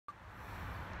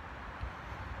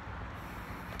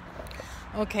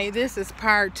Okay, this is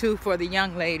part 2 for the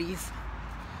young ladies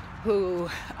who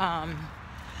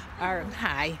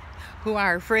who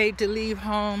are afraid to leave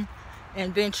home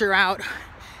and venture out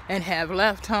and have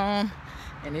left home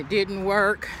and it didn't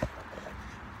work.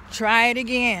 Try it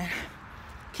again.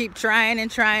 Keep trying and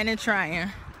trying and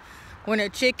trying. When a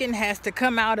chicken has to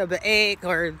come out of an egg,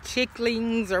 or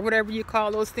chicklings, or whatever you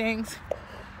call those things,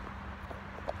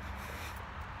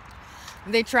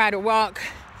 they try to walk,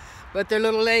 but their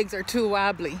little legs are too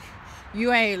wobbly.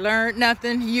 You ain't learned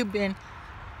nothing. You've been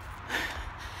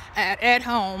at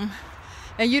home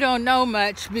and you don't know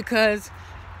much because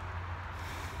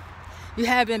you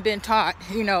haven't been taught,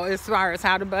 as far as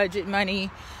how to budget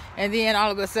money. And then all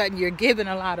of a sudden you're giving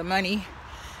a lot of money.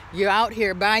 You're out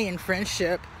here buying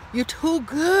friendship. You're too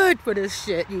good for this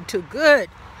shit. You're too good.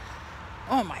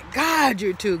 Oh my God,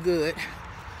 you're too good.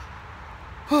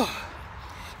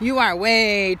 You are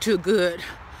way too good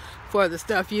for the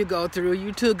stuff you go through.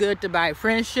 You too good to buy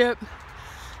friendship.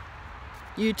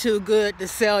 You too good to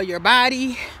sell your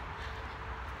body.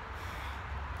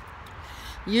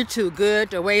 You're too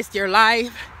good to waste your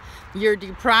life. You're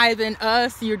depriving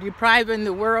us, you're depriving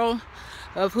the world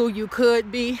of who you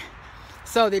could be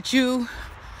so that you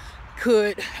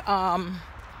could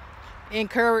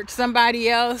encourage somebody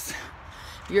else.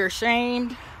 You're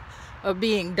ashamed of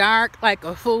being dark like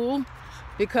a fool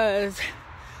because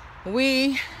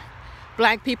we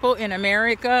black people in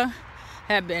America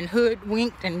have been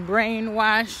hoodwinked and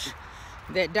brainwashed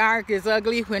that dark is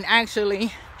ugly, when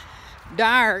actually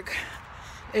dark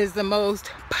is the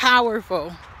most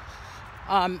powerful.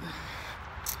 It's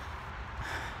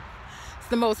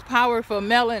the most powerful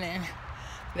melanin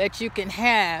that you can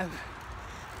have.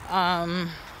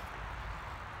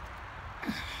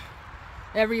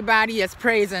 Everybody is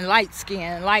praising light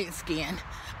skin,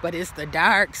 but it's the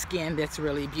dark skin that's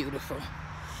really beautiful.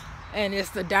 And it's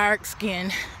the dark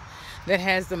skin that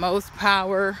has the most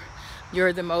power.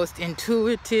 You're the most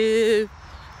intuitive.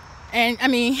 And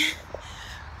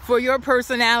for your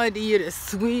personality, you're the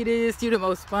sweetest. You're the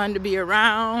most fun to be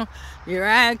around. You're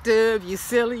active. You're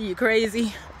silly. You're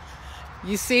crazy.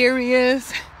 You're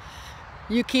serious.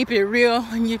 You keep it real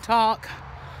when you talk.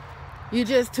 You're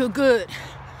just too good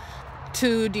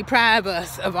to deprive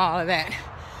us of all of that.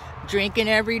 Drinking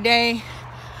every day,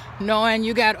 knowing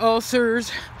you got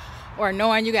ulcers, or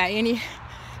knowing you got any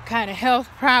kind of health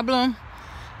problem.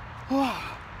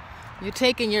 You're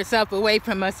taking yourself away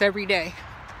from us every day.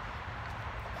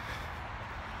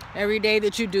 Every day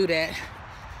that you do that.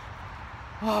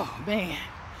 Oh man.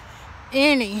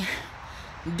 Any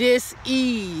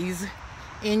dis-ease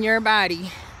in your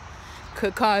body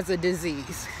could cause a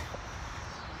disease.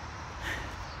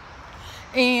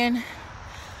 And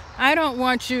I don't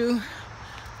want you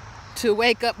to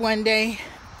wake up one day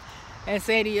and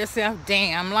say to yourself,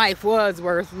 damn, life was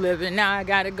worth living, now I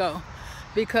gotta go.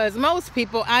 Because most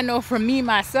people, I know from me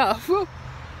myself,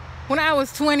 when I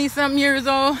was 20-something years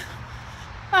old,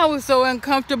 I was so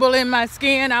uncomfortable in my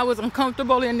skin. I was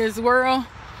uncomfortable in this world.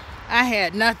 I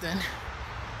had nothing.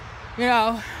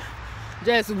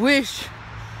 Just wish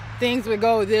things would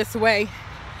go this way.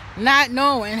 Not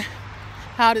knowing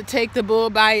how to take the bull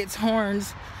by its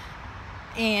horns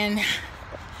and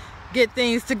get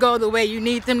things to go the way you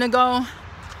need them to go.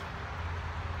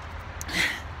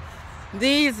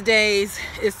 These days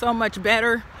is so much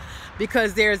better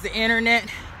because there's the internet.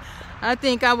 I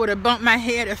think I would have bumped my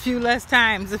head a few less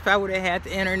times if I would have had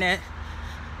the internet.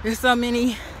 There's so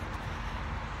many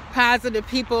positive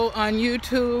people on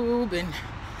YouTube and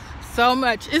so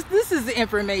much. This is the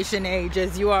information age,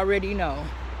 as you already know.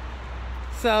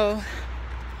 So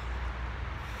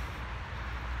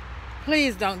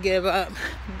please don't give up.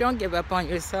 Don't give up on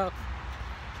yourself.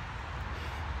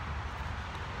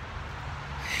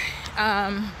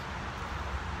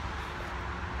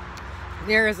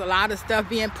 There is a lot of stuff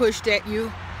being pushed at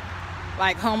you,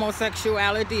 like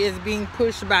homosexuality is being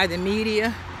pushed by the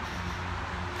media.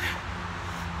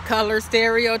 Color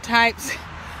stereotypes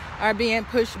are being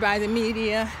pushed by the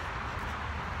media.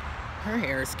 Her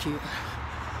hair is cute.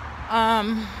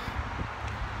 I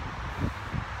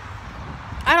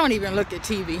don't even look at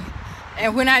TV.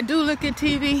 And when I do look at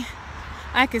TV,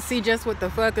 I can see just what the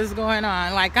fuck is going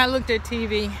on. Like, I looked at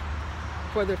TV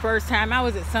for the first time. I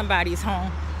was at somebody's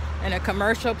home and a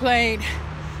commercial played,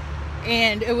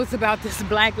 and it was about this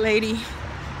black lady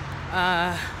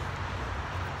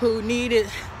who needed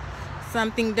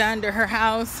something done to her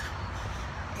house,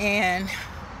 and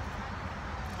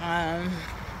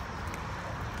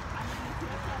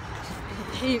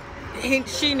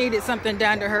she needed something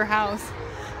done to her house,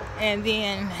 and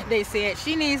then they said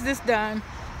she needs this done,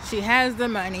 she has the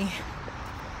money,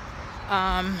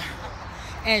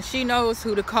 and she knows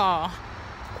who to call.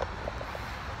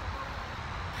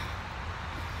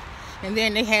 And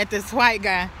then they had this white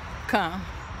guy come.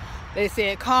 They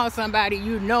said, call somebody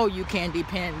you know you can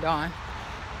depend on.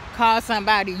 Call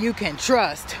somebody you can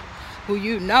trust, who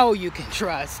you know you can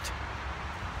trust.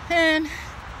 And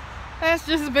that's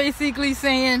just basically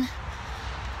saying,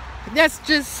 that's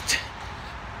just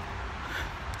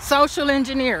social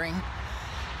engineering.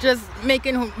 Just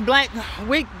making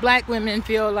weak black women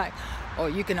feel like, oh,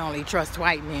 you can only trust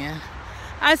white men.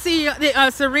 I see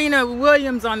Serena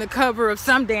Williams on the cover of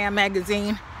some damn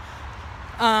magazine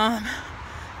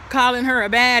calling her a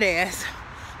badass.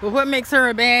 But what makes her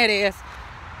a badass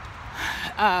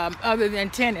other than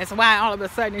tennis? Why all of a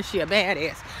sudden is she a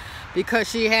badass? Because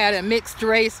she had a mixed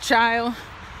race child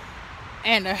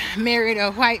and married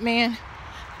a white man?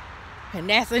 And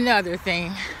that's another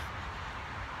thing.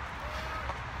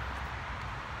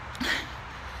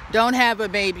 Don't have a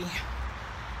baby.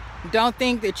 Don't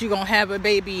think that you're going to have a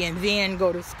baby and then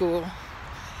go to school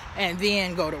and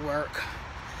then go to work.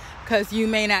 Because you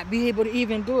may not be able to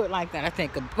even do it like that. I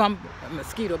think a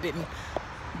mosquito bit me.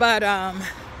 But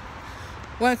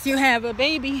once you have a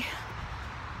baby,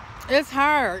 it's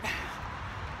hard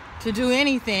to do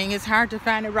anything. It's hard to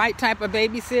find the right type of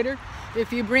babysitter.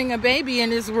 If you bring a baby in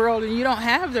this world and you don't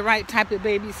have the right type of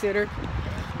babysitter,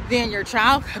 then your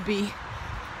child could be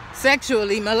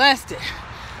sexually molested.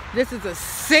 This is a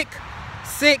sick,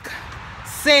 sick,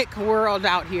 sick world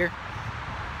out here.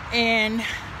 And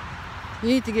you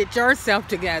need to get yourself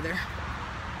together.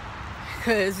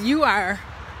 Because you are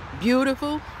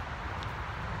beautiful.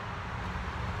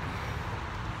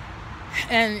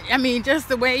 And I mean, just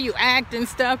the way you act and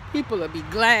stuff, people will be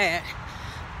glad.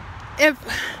 If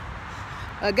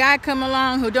a guy come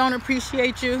along who don't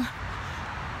appreciate you,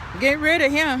 get rid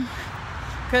of him.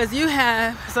 Because you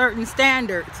have certain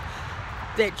standards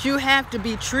that you have to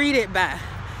be treated by.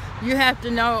 You have to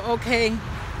know, okay,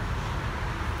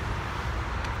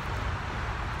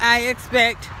 I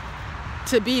expect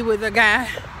to be with a guy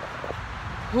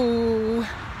who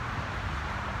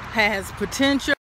has potential.